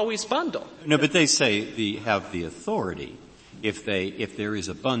will always bundle. No, but they say have the authority if there is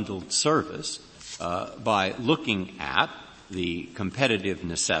a bundled service, by looking at the competitive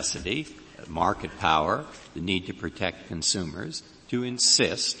necessity, market power, the need to protect consumers, to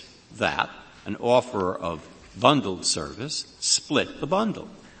insist that an offerer of bundled service split the bundle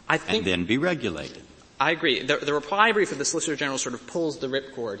and then be regulated. I agree. The reply brief of the Solicitor General sort of pulls the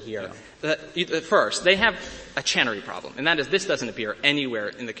ripcord here. Yeah. First, they have a Chenery problem, and that is this doesn't appear anywhere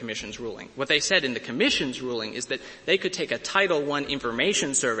in the Commission's ruling. What they said in the Commission's ruling is that they could take a Title I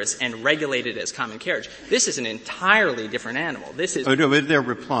information service and regulate it as common carriage. This is an entirely different animal. This is... Oh, no, but they're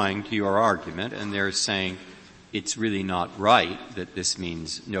replying to your argument, and they're saying it's really not right that this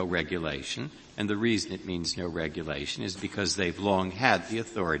means no regulation. And the reason it means no regulation is because they've long had the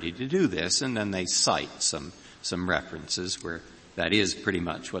authority to do this, and then they cite some references where that is pretty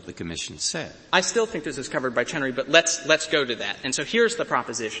much what the Commission said. I still think this is covered by Chenery, but let's go to that. And so here's the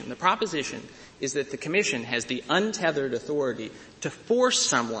proposition. The proposition is that the Commission has the untethered authority to force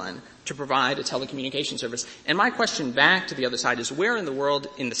someone to provide a telecommunication service. And my question back to the other side is, where in the world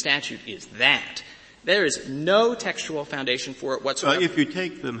in the statute is that? There is no textual foundation for it whatsoever. If you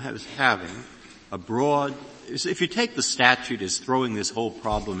take them as having if you take the statute as throwing this whole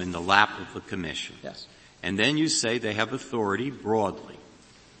problem in the lap of the Commission, yes, and then you say they have authority broadly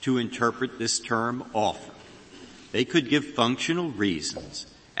to interpret this term offer, they could give functional reasons,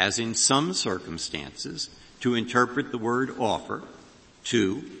 as in some circumstances, to interpret the word offer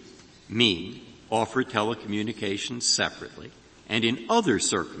to mean offer telecommunications separately, and in other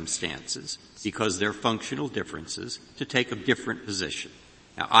circumstances, because there are functional differences, to take a different position.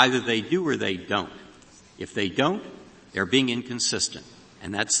 Now, either they do or they don't. If they don't, they're being inconsistent,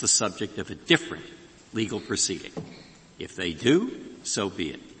 and that's the subject of a different legal proceeding. If they do, so be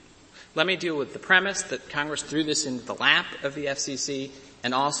it. Let me deal with the premise that Congress threw this into the lap of the FCC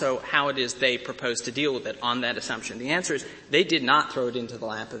and also how it is they propose to deal with it on that assumption. The answer is they did not throw it into the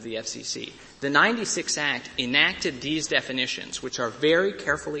lap of the FCC. The 96 Act enacted these definitions, which are very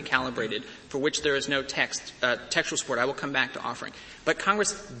carefully calibrated, for which there is no textual support. I will come back to offering. But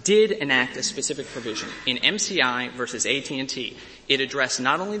Congress did enact a specific provision in MCI versus AT&T. It addressed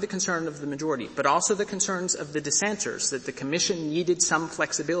not only the concern of the majority, but also the concerns of the dissenters, that the Commission needed some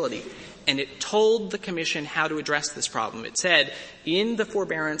flexibility. And it told the Commission how to address this problem. It said, in the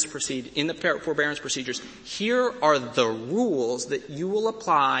forbearance procedures, here are the rules that you will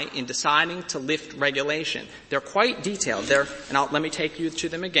apply in deciding to lift regulation. They're quite detailed. Let me take you to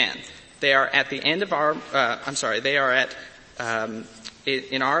them again. They are at the end of our, they are at,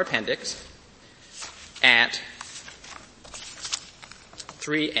 in our appendix at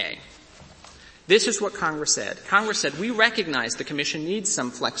 3A. This is what Congress said. Congress said, we recognize the Commission needs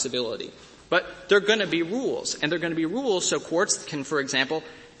some flexibility, but there are going to be rules, and there are going to be rules so courts can, for example,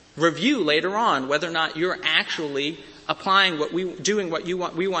 review later on whether or not you're actually doing what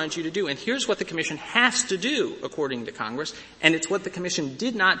we wanted you to do. And here's what the Commission has to do, according to Congress, and it's what the Commission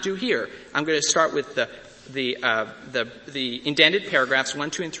did not do here. I'm going to start with the indented paragraphs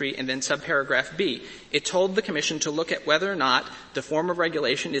 1, 2, and 3, and then subparagraph B. It told the Commission to look at whether or not the form of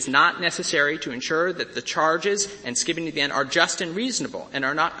regulation is not necessary to ensure that the charges, and skipping to the end, are just and reasonable and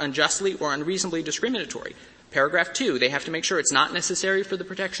are not unjustly or unreasonably discriminatory. Paragraph 2, they have to make sure it's not necessary for the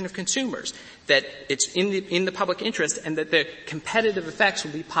protection of consumers, that it's in the public interest, and that the competitive effects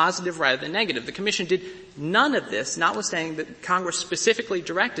will be positive rather than negative. The Commission did none of this, notwithstanding that Congress specifically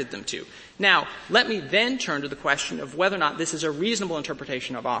directed them to. Now, let me then turn to the question of whether or not this is a reasonable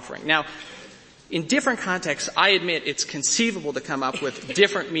interpretation of offering. Now, in different contexts, I admit it's conceivable to come up with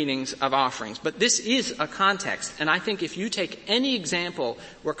different meanings of offerings, but this is a context, and I think if you take any example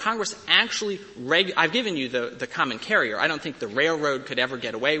where Congress actually I've given you the common carrier. I don't think the railroad could ever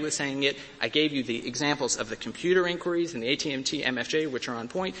get away with saying it. I gave you the examples of the computer inquiries and the AT&T MFJ, which are on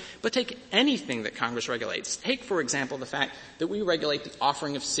point, but take anything that Congress regulates. Take, for example, the fact that we regulate the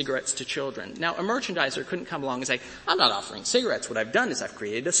offering of cigarettes to children. Now, a merchandiser couldn't come along and say, I'm not offering cigarettes. What I've done is I've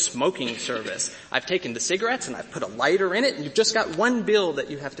created a smoking service. I've taken the cigarettes and I've put a lighter in it, and you've just got one bill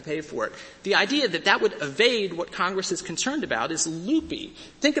that you have to pay for it. The idea that would evade what Congress is concerned about is loopy.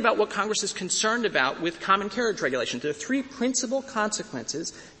 Think about what Congress is concerned about with common carriage regulation. There are three principal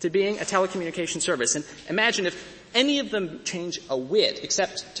consequences to being a telecommunications service. And imagine if any of them change a whit,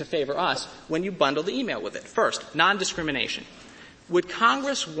 except to favor us, when you bundle the email with it. First, non-discrimination. Would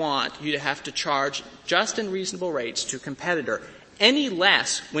Congress want you to have to charge just and reasonable rates to a competitor any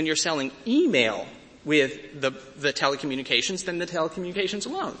less when you're selling email with the telecommunications than the telecommunications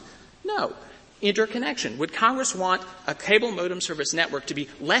alone? No. Interconnection. Would Congress want a cable modem service network to be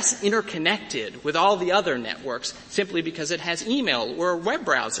less interconnected with all the other networks simply because it has email or a web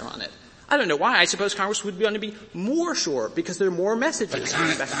browser on it? I don't know why. I suppose Congress would want to be more sure because there are more messages.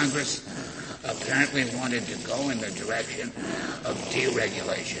 But Congress apparently wanted to go in the direction of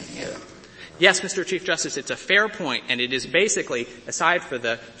deregulation here. Yes, Mr. Chief Justice, it's a fair point, and it is basically, aside for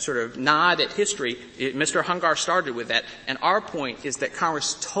the sort of nod at history, Mr. Hungar started with that, and our point is that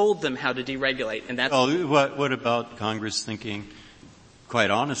Congress told them how to deregulate, and that's... Well, what about Congress thinking, quite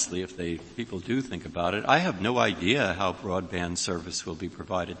honestly, if people do think about it, I have no idea how broadband service will be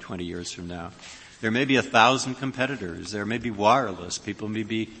provided 20 years from now. There may be 1,000 competitors. There may be wireless. People may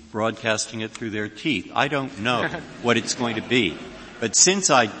be broadcasting it through their teeth. I don't know what it's going to be. But since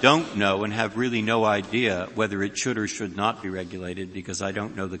I don't know and have really no idea whether it should or should not be regulated because I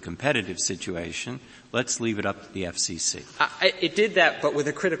don't know the competitive situation, let's leave it up to the FCC. It did that, but with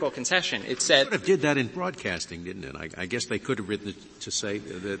a critical concession. It said... It did that in broadcasting, didn't it? I guess they could have written it to say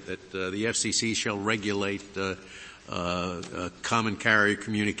that the FCC shall regulate common carrier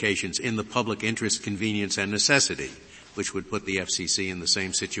communications in the public interest, convenience, and necessity, which would put the FCC in the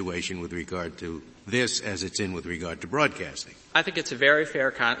same situation with regard to this as it's in with regard to broadcasting. I think it's a very fair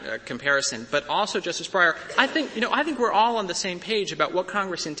comparison. But also, Justice Breyer, I think we're all on the same page about what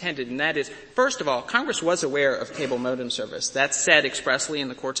Congress intended, and that is, first of all, Congress was aware of cable modem service. That's said expressly in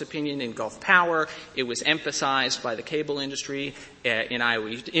the Court's opinion in Gulf Power. It was emphasized by the cable industry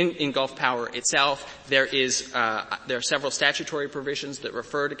in Gulf Power itself. There are several statutory provisions that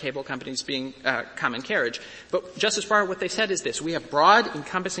refer to cable companies being common carriage. But, Justice Breyer, what they said is this. We have broad,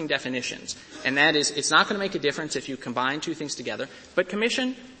 encompassing definitions, and that is, it's not going to make a difference if you combine two things together. But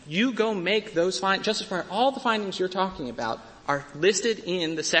Commission, you go make those Justice Breyer, all the findings you're talking about are listed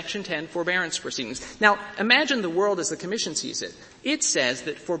in the Section 10 forbearance proceedings. Now, imagine the world as the Commission sees it. It says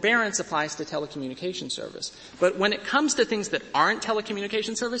that forbearance applies to telecommunication service. But when it comes to things that aren't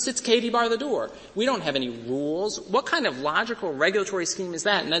telecommunication service, it's Katie bar the door. We don't have any rules. What kind of logical regulatory scheme is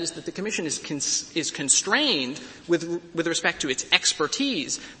that? And that is that the Commission is constrained with respect to its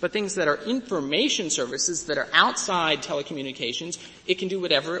expertise. But things that are information services that are outside telecommunications, it can do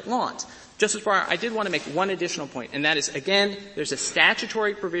whatever it wants. Justice Breyer, I did want to make one additional point, and that is, again, there's a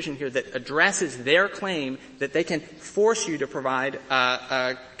statutory provision here that addresses their claim that they can force you to provide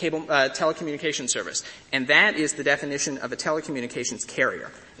a cable telecommunications service, and that is the definition of a telecommunications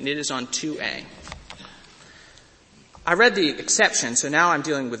carrier, and it is on 2A. I read the exception, so now I'm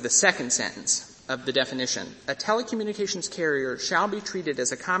dealing with the second sentence of the definition. A telecommunications carrier shall be treated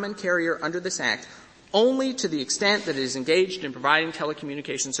as a common carrier under this Act only to the extent that it is engaged in providing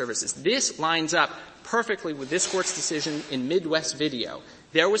telecommunication services. This lines up perfectly with this Court's decision in Midwest Video.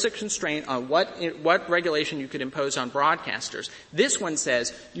 There was a constraint on what regulation you could impose on broadcasters. This one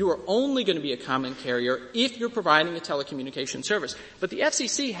says you are only going to be a common carrier if you're providing a telecommunication service. But the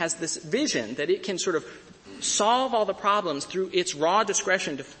FCC has this vision that it can sort of solve all the problems through its raw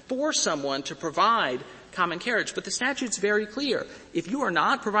discretion to force someone to provide common carriage. But the statute's very clear. If you are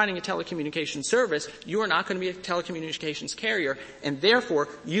not providing a telecommunications service, you are not going to be a telecommunications carrier, and therefore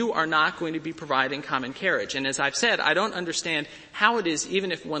you are not going to be providing common carriage. And as I've said, I don't understand how it is,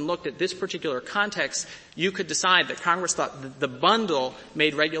 even if one looked at this particular context, you could decide that Congress thought the bundle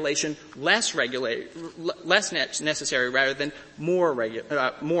made regulation less necessary rather than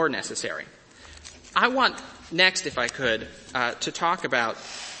more necessary. I want next, if I could, to talk about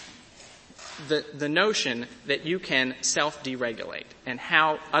the notion that you can self-deregulate and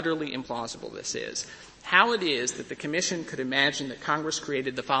how utterly implausible this is. How it is that the Commission could imagine that Congress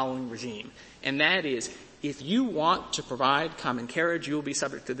created the following regime, and that is, if you want to provide common carriage, you will be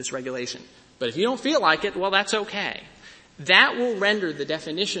subject to this regulation. But if you don't feel like it, well, that's okay. That will render the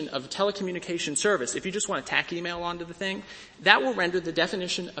definition of telecommunication service, if you just want to tack email onto the thing, that will render the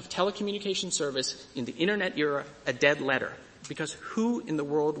definition of telecommunication service in the Internet era a dead letter. Because who in the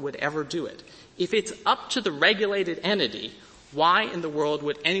world would ever do it? If it's up to the regulated entity, why in the world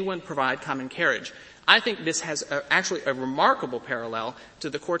would anyone provide common carriage? I think this has actually a remarkable parallel to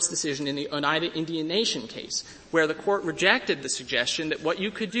the Court's decision in the Oneida Indian Nation case, where the Court rejected the suggestion that what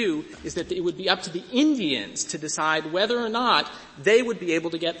you could do is that it would be up to the Indians to decide whether or not they would be able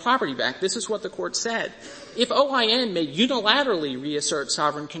to get property back. This is what the Court said. If OIN may unilaterally reassert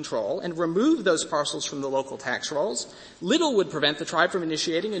sovereign control and remove those parcels from the local tax rolls, little would prevent the tribe from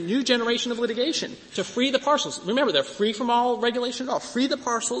initiating a new generation of litigation to free the parcels. Remember, they're free from all regulation at all. Free the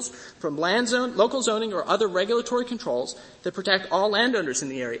parcels from land zone, local zoning, or other regulatory controls that protect all landowners in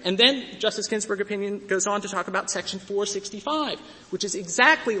the area. And then Justice Ginsburg's opinion goes on to talk about Section 465, which is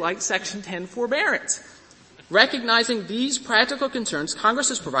exactly like Section 10 forbearance. Recognizing these practical concerns, Congress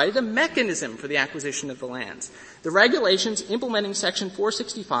has provided a mechanism for the acquisition of the lands. The regulations implementing Section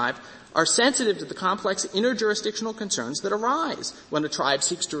 465 are sensitive to the complex interjurisdictional concerns that arise when a tribe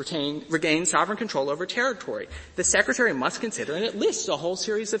seeks to regain sovereign control over territory. The Secretary must consider, and it lists a whole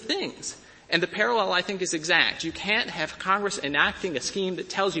series of things. And the parallel, I think, is exact. You can't have Congress enacting a scheme that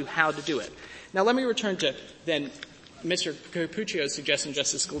tells you how to do it. Now let me return to then Mr. Capuccio's suggestion,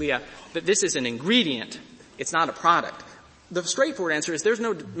 Justice Scalia, that this is an ingredient. It's not a product. The straightforward answer is there's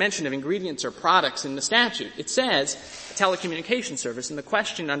no mention of ingredients or products in the statute. It says telecommunication service, and the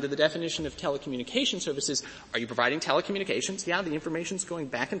question under the definition of telecommunication service is, are you providing telecommunications? Yeah, the information's going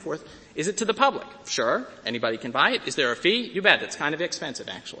back and forth. Is it to the public? Sure. Anybody can buy it. Is there a fee? You bet. It's kind of expensive,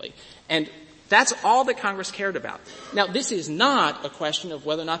 actually. And that's all that Congress cared about. Now, this is not a question of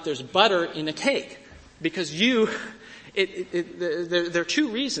whether or not there's butter in a cake, because there are two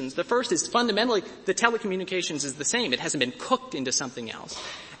reasons. The first is fundamentally the telecommunications is the same. It hasn't been cooked into something else.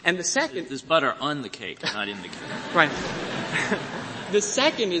 And the second... There's butter on the cake, not in the cake. Right. The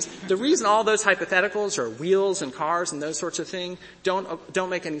second is the reason all those hypotheticals or wheels and cars and those sorts of things don't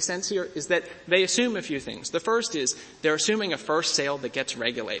make any sense here is that they assume a few things. The first is they're assuming a first sale that gets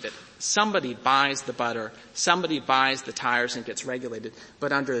regulated. Somebody buys the butter, somebody buys the tires and gets regulated.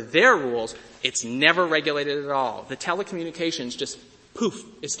 But under their rules, it's never regulated at all. The telecommunications just poof,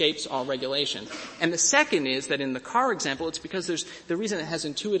 escapes all regulation. And the second is that in the car example, it's because the reason it has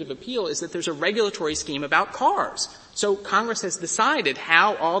intuitive appeal is that there's a regulatory scheme about cars. So Congress has decided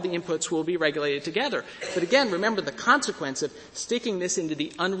how all the inputs will be regulated together. But again, remember the consequence of sticking this into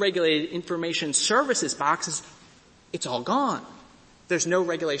the unregulated information services box is it's all gone. There's no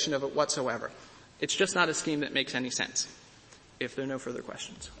regulation of it whatsoever. It's just not a scheme that makes any sense. If there are no further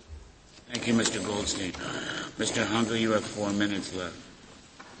questions. Thank you, Mr. Goldstein. Mr. Hunger, you have 4 minutes left.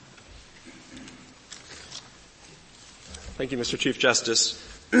 Thank you, Mr. Chief Justice.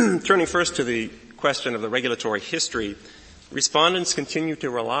 Turning first to the question of the regulatory history, respondents continue to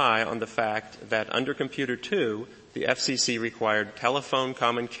rely on the fact that under Computer 2, the FCC required telephone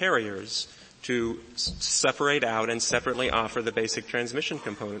common carriers to separate out and separately offer the basic transmission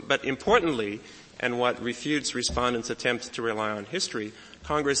component. But importantly, and what refutes respondents' attempts to rely on history,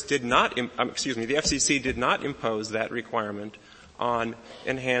 the FCC did not impose that requirement on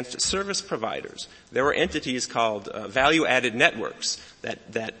enhanced service providers. There were entities called value-added networks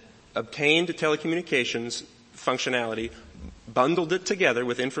that obtained telecommunications functionality, bundled it together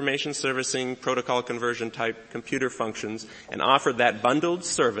with information servicing, protocol conversion type computer functions, and offered that bundled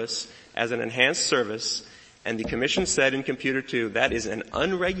service as an enhanced service. And the Commission said in Computer 2 that is an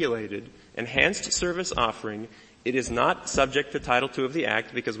unregulated, enhanced service offering. It is not subject to Title II of the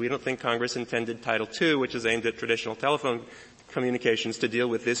Act because we don't think Congress intended Title II, which is aimed at traditional telephone communications, to deal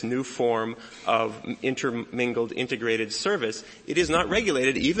with this new form of intermingled, integrated service. It is not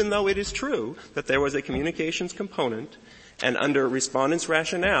regulated, even though it is true that there was a communications component, and under respondents'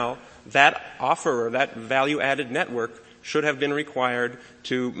 rationale, that offerer, that value-added network, should have been required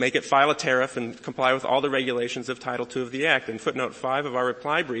to make it file a tariff and comply with all the regulations of Title II of the Act. And footnote 5 of our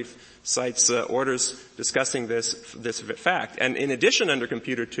reply brief cites orders discussing this fact. And in addition, under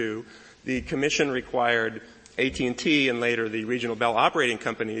Computer II, the Commission required AT&T and later the regional Bell operating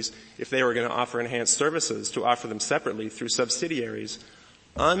companies, if they were going to offer enhanced services, to offer them separately through subsidiaries,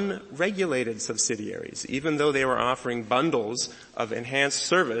 unregulated subsidiaries, even though they were offering bundles of enhanced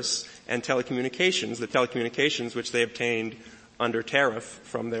service and telecommunications, the telecommunications which they obtained under tariff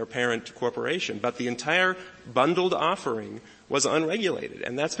from their parent corporation. But the entire bundled offering was unregulated,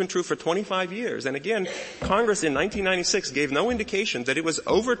 and that's been true for 25 years. And again, Congress in 1996 gave no indication that it was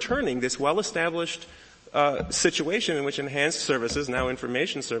overturning this well-established situation in which enhanced services, now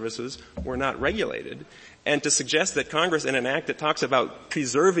information services, were not regulated. And to suggest that Congress, in an act that talks about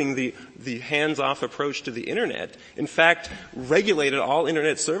preserving the hands-off approach to the Internet, in fact, regulated all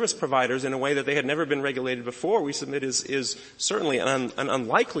Internet service providers in a way that they had never been regulated before, we submit is certainly an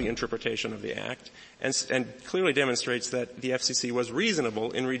unlikely interpretation of the Act, and clearly demonstrates that the FCC was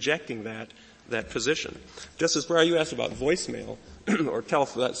reasonable in rejecting that position. Justice Breyer, you asked about voicemail or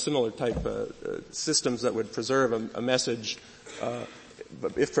similar type systems that would preserve a message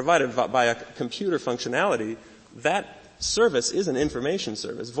if provided by a computer functionality. That service is an information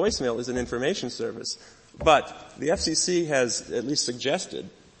service. Voicemail is an information service. But the FCC has at least suggested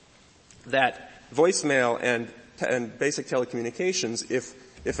that voicemail and basic telecommunications,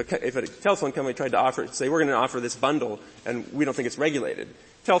 if a telephone company tried to say, we're going to offer this bundle and we don't think it's regulated,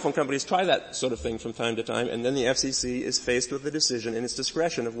 telephone companies try that sort of thing from time to time, and then the FCC is faced with the decision in its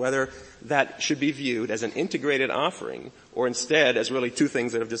discretion of whether that should be viewed as an integrated offering or instead as really two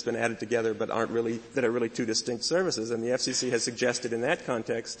things that have just been added together but are really two distinct services. And the FCC has suggested in that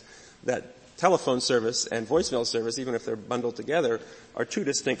context that telephone service and voicemail service, even if they're bundled together, are two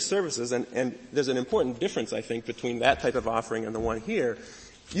distinct services. And there's an important difference, I think, between that type of offering and the one here.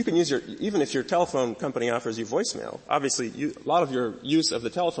 You can use even if your telephone company offers you voicemail, obviously a lot of your use of the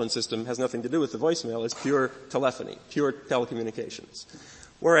telephone system has nothing to do with the voicemail. It's pure telephony, pure telecommunications.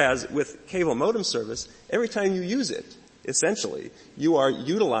 Whereas with cable modem service, every time you use it, essentially, you are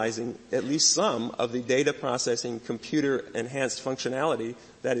utilizing at least some of the data processing computer enhanced functionality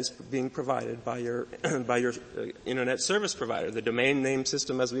that is being provided by your internet service provider. The domain name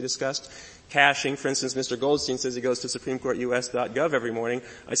system, as we discussed, caching. For instance, Mr. Goldstein says he goes to SupremeCourtUS.gov every morning.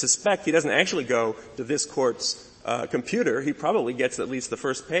 I suspect he doesn't actually go to this court's computer. He probably gets at least the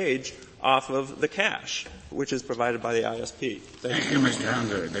first page off of the cache, which is provided by the ISP. Thank you, Mr.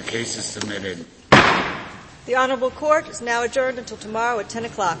 Hunger. The case is submitted. The Honorable Court is now adjourned until tomorrow at 10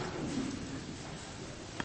 o'clock.